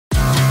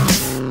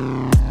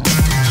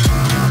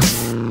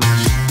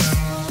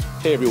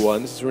Hey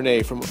everyone, this is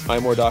Renee from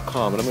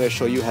iMore.com, and I'm going to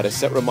show you how to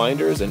set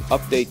reminders and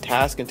update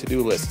task and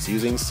to-do lists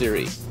using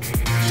Siri.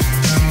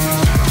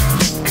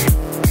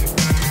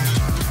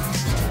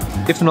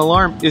 If an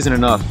alarm isn't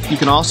enough, you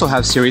can also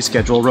have Siri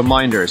schedule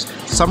reminders.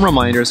 Some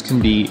reminders can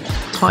be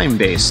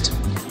time-based.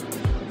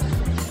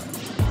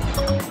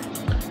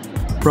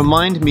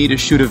 Remind me to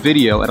shoot a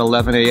video at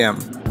 11 a.m.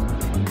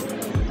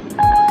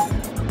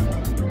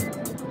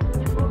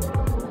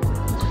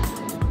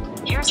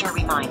 Here's your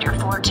reminder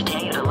for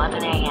today at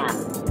 11 a.m.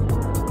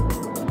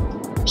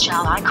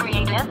 Shall I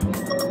create it?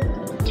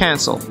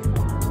 Cancel.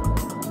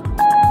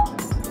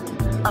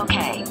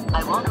 Okay,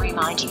 I won't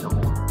remind you.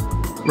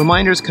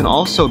 Reminders can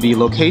also be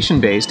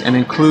location-based and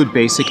include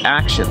basic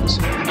actions.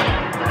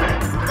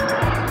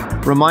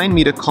 Remind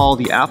me to call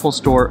the Apple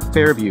Store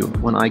Fairview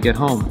when I get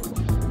home.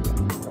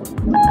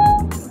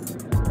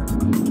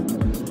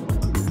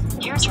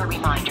 Here's your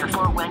reminder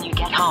for when you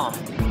get home.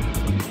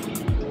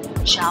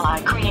 Shall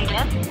I create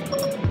it?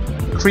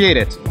 Create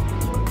it.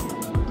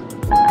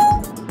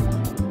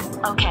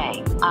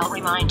 Okay, I'll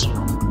remind you.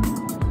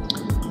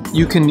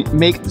 You can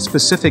make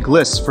specific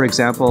lists, for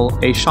example,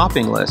 a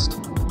shopping list.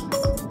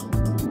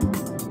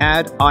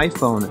 Add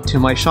iPhone to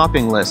my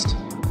shopping list.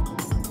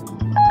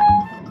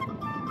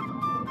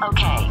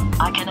 Okay,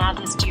 I can add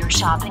this to your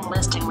shopping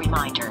list in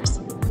reminders.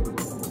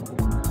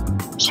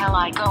 Shall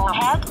I go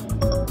ahead?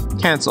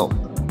 Cancel.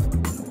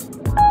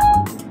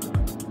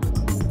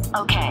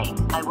 Okay,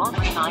 I won't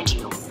remind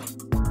you.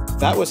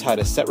 That was how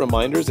to set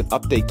reminders and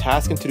update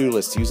task and to-do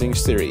lists using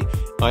Siri.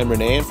 I'm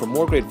Renee, and for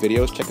more great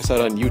videos, check us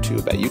out on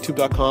YouTube at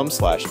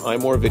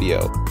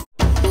youtube.com/iMoreVideo.